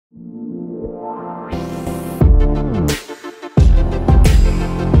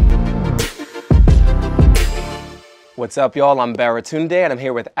What's up, y'all? I'm Baratunde, and I'm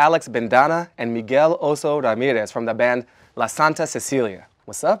here with Alex Bendana and Miguel Oso Ramirez from the band La Santa Cecilia.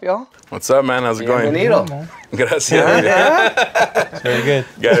 What's up, y'all? What's up, man? How's it going? Bienvenido. Gracias. Very good.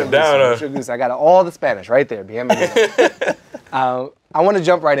 Got it down. I got all the Spanish right there. Bienvenido. I want to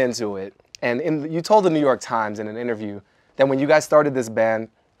jump right into it. And you told the New York Times in an interview that when you guys started this band,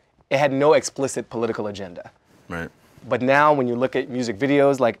 it had no explicit political agenda. Right. But now, when you look at music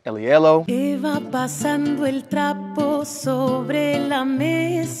videos like El Hielo,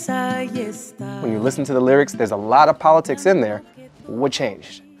 when you listen to the lyrics, there's a lot of politics in there. What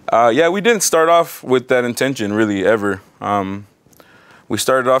changed? Yeah, we didn't start off with that intention, really, ever. We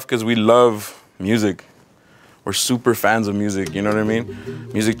started off because we love music. We're super fans of music, you know what I mean?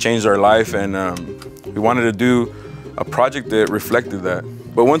 Music changed our life, and we wanted to do a project that reflected that.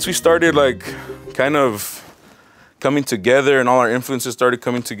 But once we started, like, kind of coming together and all our influences started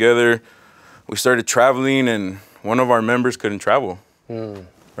coming together, we started traveling, and one of our members couldn't travel,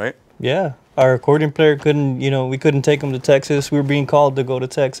 right? Yeah, our accordion player couldn't, we couldn't take him to Texas. We were being called to go to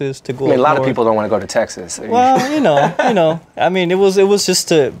Texas, to go. I mean, a lot north. of people don't want to go to Texas. Well, I mean, it was just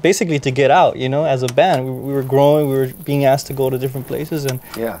basically to get out, as a band. We were growing, we were being asked to go to different places, and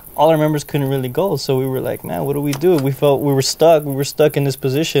all our members couldn't really go. So we were like, man, what do we do? We felt we were stuck in this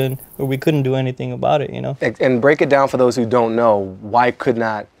position where we couldn't do anything about it, And break it down for those who don't know, why could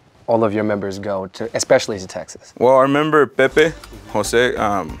not all of your members go, especially to Texas? Well, our member, Pepe, Jose,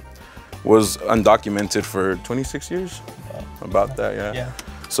 was undocumented for 26 years, about that, yeah.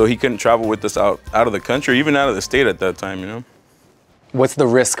 So he couldn't travel with us out of the country, even out of the state at that time, What's the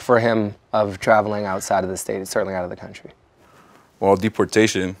risk for him of traveling outside of the state, certainly out of the country? Well,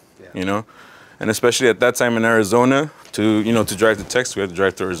 deportation, and especially at that time in Arizona, to drive to Texas, we had to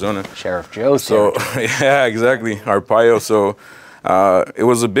drive to Arizona. Sheriff Joe's So, yeah, exactly, Arpaio. So it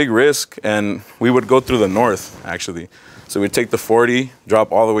was a big risk, and we would go through the north, actually. So we'd take the 40,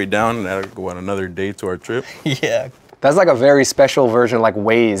 drop all the way down, and that'd go on another day to our trip. Yeah. That's like a very special version like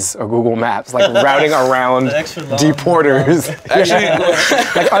Waze or Google Maps, like routing around deporters. Actually,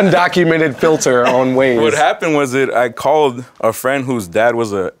 like undocumented filter on Waze. What happened was that I called a friend whose dad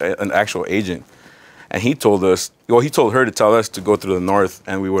was an actual agent, and he told us, he told her to tell us to go through the north,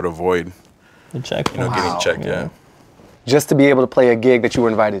 and we would avoid getting checked, yeah. Just to be able to play a gig that you were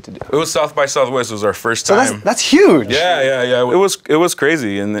invited to do. It was South by Southwest. It was our first time. So that's huge. Yeah. It was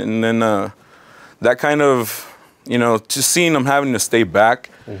crazy, and then that kind of, just seeing him having to stay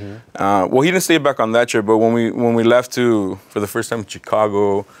back. Well, he didn't stay back on that trip, but when we left for the first time to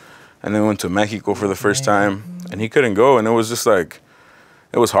Chicago, and then went to Mexico for the first time, and he couldn't go, and it was just like,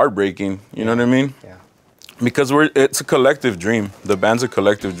 it was heartbreaking. You know what I mean? Yeah. Because it's a collective dream. The band's a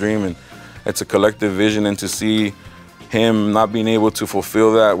collective dream, and it's a collective vision, and to see him not being able to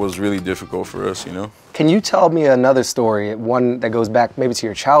fulfill that was really difficult for us, Can you tell me another story, one that goes back maybe to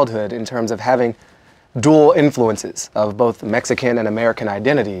your childhood, in terms of having dual influences of both Mexican and American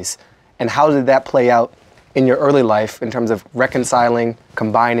identities, and how did that play out in your early life in terms of reconciling,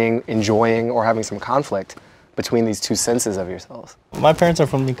 combining, enjoying, or having some conflict between these two senses of yourselves? My parents are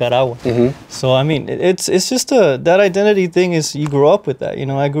from Nicaragua, so I mean, it's just that identity thing is, you grow up with that,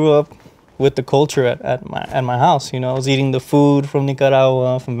 I grew up with the culture at my house, I was eating the food from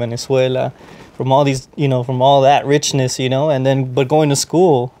Nicaragua, from Venezuela, from all these, from all that richness, and then but going to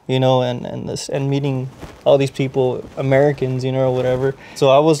school, and meeting all these people, Americans, or whatever. So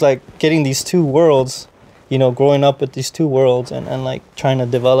I was like getting these two worlds, growing up with these two worlds, and like trying to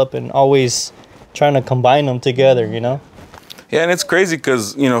develop and always trying to combine them together, Yeah, and it's crazy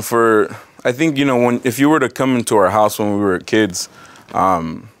because I think if you were to come into our house when we were kids.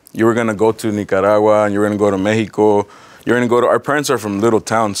 You were gonna go to Nicaragua, and you were gonna go to Mexico. You're gonna go to. Our parents are from little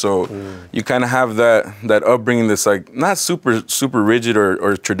towns, so you kind of have that upbringing that's like not super rigid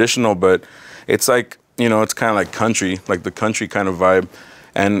or traditional, but it's like it's kind of like country, like the country kind of vibe.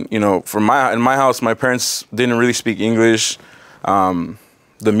 And in my house, my parents didn't really speak English.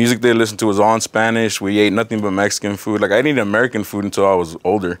 The music they listened to was all in Spanish. We ate nothing but Mexican food. Like, I didn't eat American food until I was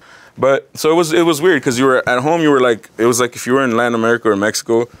older. But so it was weird because you were at home. It was like if you were in Latin America or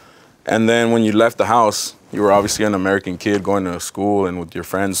Mexico, and then when you left the house, you were obviously an American kid going to school and with your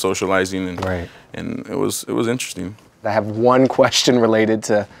friends socializing, and it was interesting. I have one question related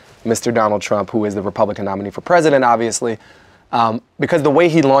to Mr. Donald Trump, who is the Republican nominee for president, obviously, because the way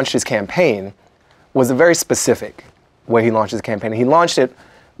he launched his campaign was a very specific way he launched his campaign. He launched it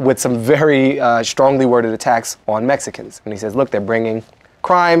with some very strongly worded attacks on Mexicans. And he says, look, they're bringing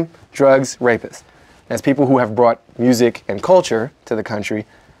crime, drugs, rapists. As people who have brought music and culture to the country,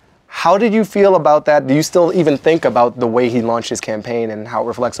 how did you feel about that? Do you still even think about the way he launched his campaign and how it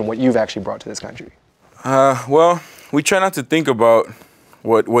reflects on what you've actually brought to this country? Well, we try not to think about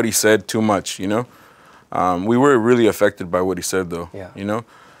what he said too much, you know. We were really affected by what he said, though. Yeah. You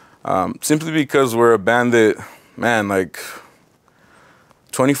know, simply because we're a band that, man, like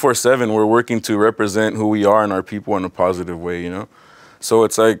 24/7, we're working to represent who we are and our people in a positive way, you know. So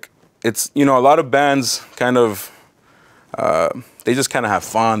it's like, you know, a lot of bands kind of, they just kind of have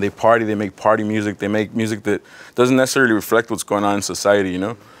fun. They party. They make party music. They make music that doesn't necessarily reflect what's going on in society, you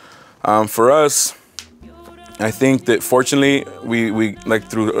know. For us, I think that fortunately, we like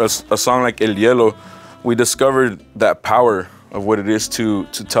through a song like El Hielo, we discovered that power of what it is to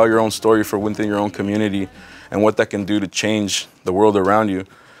tell your own story for within your own community and what that can do to change the world around you.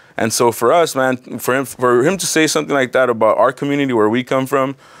 And so for us, man, for him to say something like that about our community where we come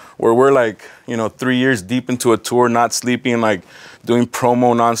from, where we're like, you know, 3 years deep into a tour, not sleeping, like doing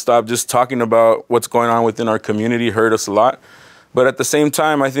promo nonstop, just talking about what's going on within our community hurt us a lot. But at the same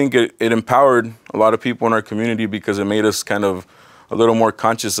time, I think it empowered a lot of people in our community because it made us kind of a little more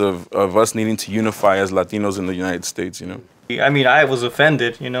conscious of us needing to unify as Latinos in the United States, you know? I mean, I was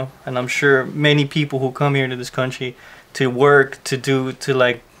offended, you know, and I'm sure many people who come here to this country to work, to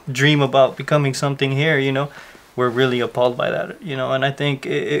like dream about becoming something here, you know, were really appalled by that, you know, and I think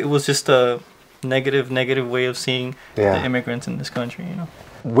it was just a negative way of seeing the immigrants in this country, you know.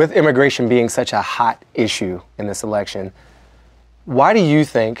 With immigration being such a hot issue in this election, why do you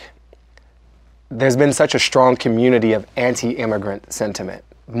think there's been such a strong community of anti-immigrant sentiment,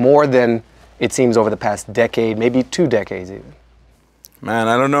 more than it seems over the past decade, maybe 2 decades even? Man,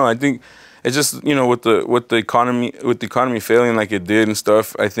 I don't know. I think it's just, you know, with the economy failing like it did and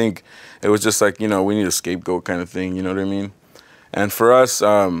stuff, I think it was just like, you know, we need a scapegoat kind of thing, you know what I mean? And for us,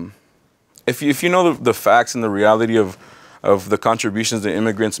 if you know the facts and the reality of the contributions that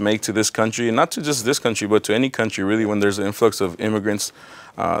immigrants make to this country, and not to just this country, but to any country really, when there's an influx of immigrants,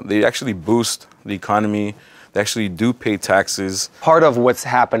 they actually boost the economy. They actually do pay taxes. Part of what's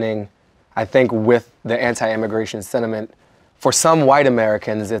happening, I think, with the anti-immigration sentiment, for some white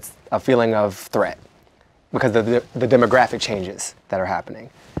Americans, it's a feeling of threat because of the demographic changes that are happening.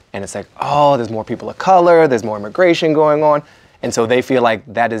 And it's like, oh, there's more people of color, there's more immigration going on. And so they feel like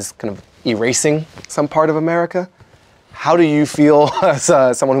that is kind of erasing some part of America. How do you feel as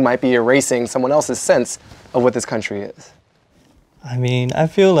someone who might be erasing someone else's sense of what this country is? I mean, I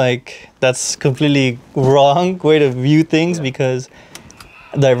feel like that's completely wrong way to view things because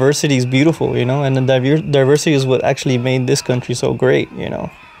diversity is beautiful, you know, and the diversity is what actually made this country so great, you know.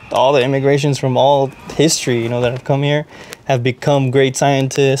 All the immigrations from all history, you know, that have come here have become great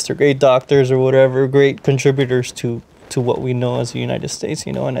scientists or great doctors or whatever, great contributors to what we know as the United States,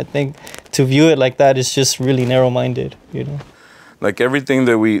 you know, and I think to view it like that is just really narrow-minded, you know. Like everything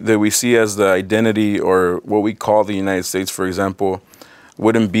that we see as the identity or what we call the United States, for example,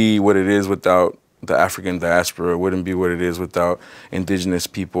 wouldn't be what it is without the African diaspora, wouldn't be what it is without indigenous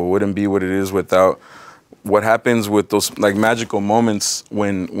people, wouldn't be what it is without what happens with those like magical moments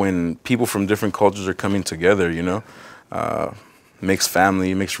when people from different cultures are coming together, you know, mixed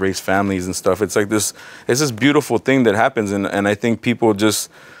race families and stuff. It's like it's this beautiful thing that happens, and I think people just,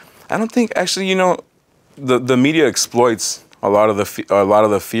 I don't think actually, you know, the media exploits a lot of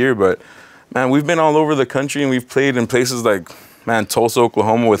the fear, but man, we've been all over the country and we've played in places like, man, Tulsa,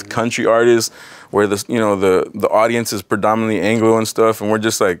 Oklahoma with country artists where the audience is predominantly Anglo and stuff, and we're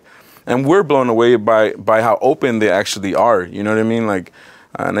just like, and we're blown away by how open they actually are, you know what I mean? Like,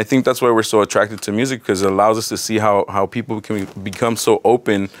 and I think that's why we're so attracted to music, because it allows us to see how people can become so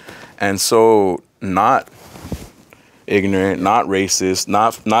open and so not ignorant, not racist,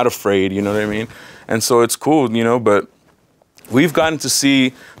 not afraid, you know what I mean? And so it's cool, you know, but we've gotten to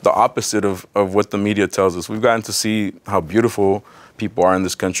see the opposite of what the media tells us. We've gotten to see how beautiful people are in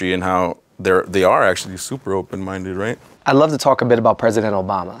this country and how they are actually super open-minded, right? I'd love to talk a bit about President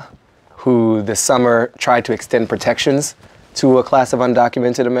Obama, who this summer tried to extend protections to a class of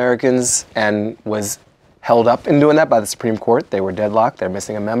undocumented Americans and was held up in doing that by the Supreme Court. They were deadlocked, they're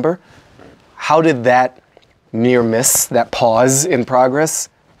missing a member. How did that near miss, that pause in progress,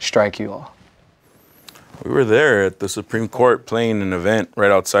 strike you all? We were there at the Supreme Court playing an event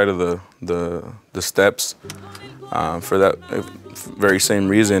right outside of the steps for that very same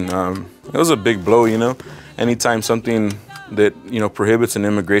reason. It was a big blow, you know. Anytime something that, you know, prohibits an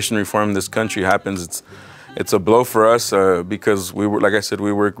immigration reform in this country happens, it's a blow for us because we were, like I said,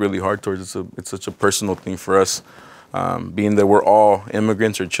 we work really hard towards it. It's such a personal thing for us, being that we're all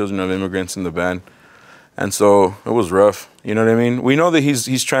immigrants or children of immigrants in the band. And so it was rough, you know what I mean? We know that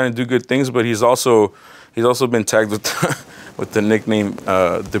he's trying to do good things, but he's also been tagged with with the nickname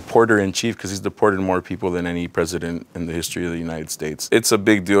Deporter-in-Chief, because he's deported more people than any president in the history of the United States. It's a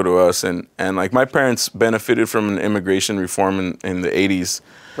big deal to us, and like my parents benefited from an immigration reform in the 80s.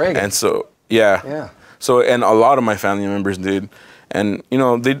 Reagan. And so, yeah. So, and a lot of my family members did. And, you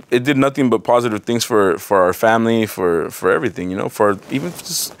know, it did nothing but positive things for our family, for everything, you know, for even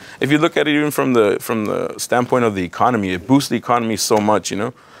just, if you look at it even from the standpoint of the economy, it boosts the economy so much, you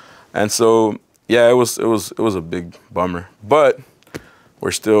know. And so, yeah, it was a big bummer. But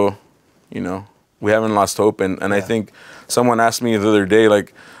we're still, you know, we haven't lost hope. And I think someone asked me the other day,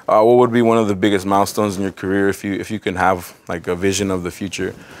 like, what would be one of the biggest milestones in your career if you can have like a vision of the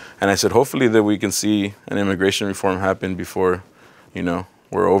future? And I said, hopefully that we can see an immigration reform happen before, you know,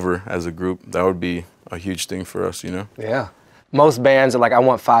 we're over as a group. That would be a huge thing for us, you know? Yeah. Most bands are like, I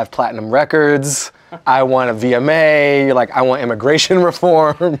want 5 platinum records. I want a VMA. You're like, I want immigration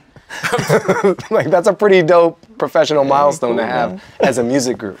reform. Like, that's a pretty dope professional milestone to have as a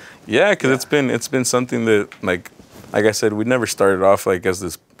music group. Yeah, because it's been something that, like I said, we never started off like as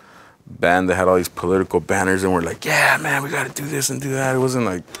this band that had all these political banners and we're like, yeah, man, we got to do this and do that. It wasn't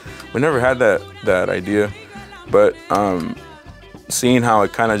like, we never had that idea. But seeing how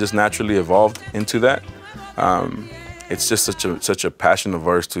it kind of just naturally evolved into that, it's just such a passion of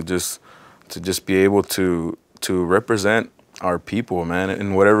ours to just be able to represent our people, man,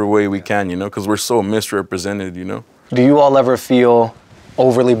 in whatever way we can, you know, because we're so misrepresented, you know. Do you all ever feel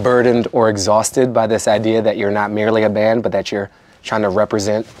overly burdened or exhausted by this idea that you're not merely a band, but that you're trying to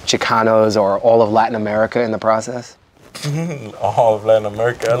represent Chicanos or all of Latin America in the process? All of Latin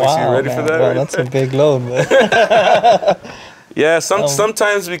America. Alex, you ready for that? Well, that's a big load, man. Yeah,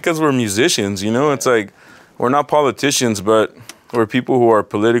 sometimes because we're musicians, you know, it's like we're not politicians, but we're people who are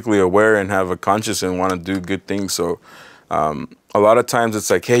politically aware and have a conscience and want to do good things. So a lot of times it's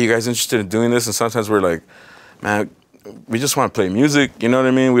like, hey, you guys interested in doing this? And sometimes we're like, man, we just want to play music, you know what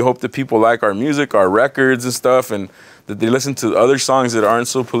I mean? We hope that people like our music, our records and stuff, and that they listen to other songs that aren't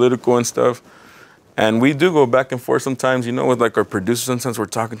so political and stuff. And we do go back and forth sometimes, you know, with like our producer. Sometimes we're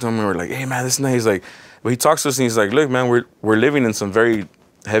talking to him and we're like, hey, man, this night. He's like, well, he talks to us and he's like, look, man, we're living in some very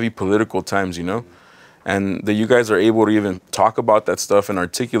heavy political times, you know? And that you guys are able to even talk about that stuff and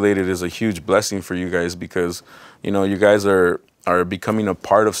articulate it is a huge blessing for you guys because, you know, you guys are becoming a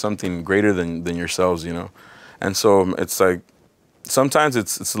part of something greater than yourselves, you know? And so it's like, sometimes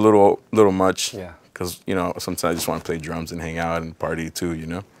it's a little much. Yeah. Because, you know, sometimes I just want to play drums and hang out and party too, you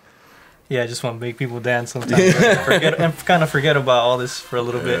know? Yeah, I just want to make people dance sometimes and kind of forget about all this for a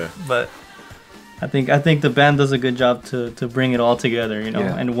little bit. But I think the band does a good job to bring it all together, you know.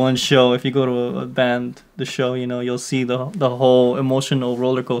 Yeah. And one show, if you go to a band, the show, you know, you'll see the whole emotional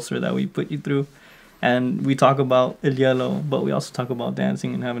roller coaster that we put you through. And we talk about El Hielo, but we also talk about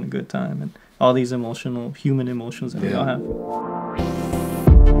dancing and having a good time and all these human emotions that we all have.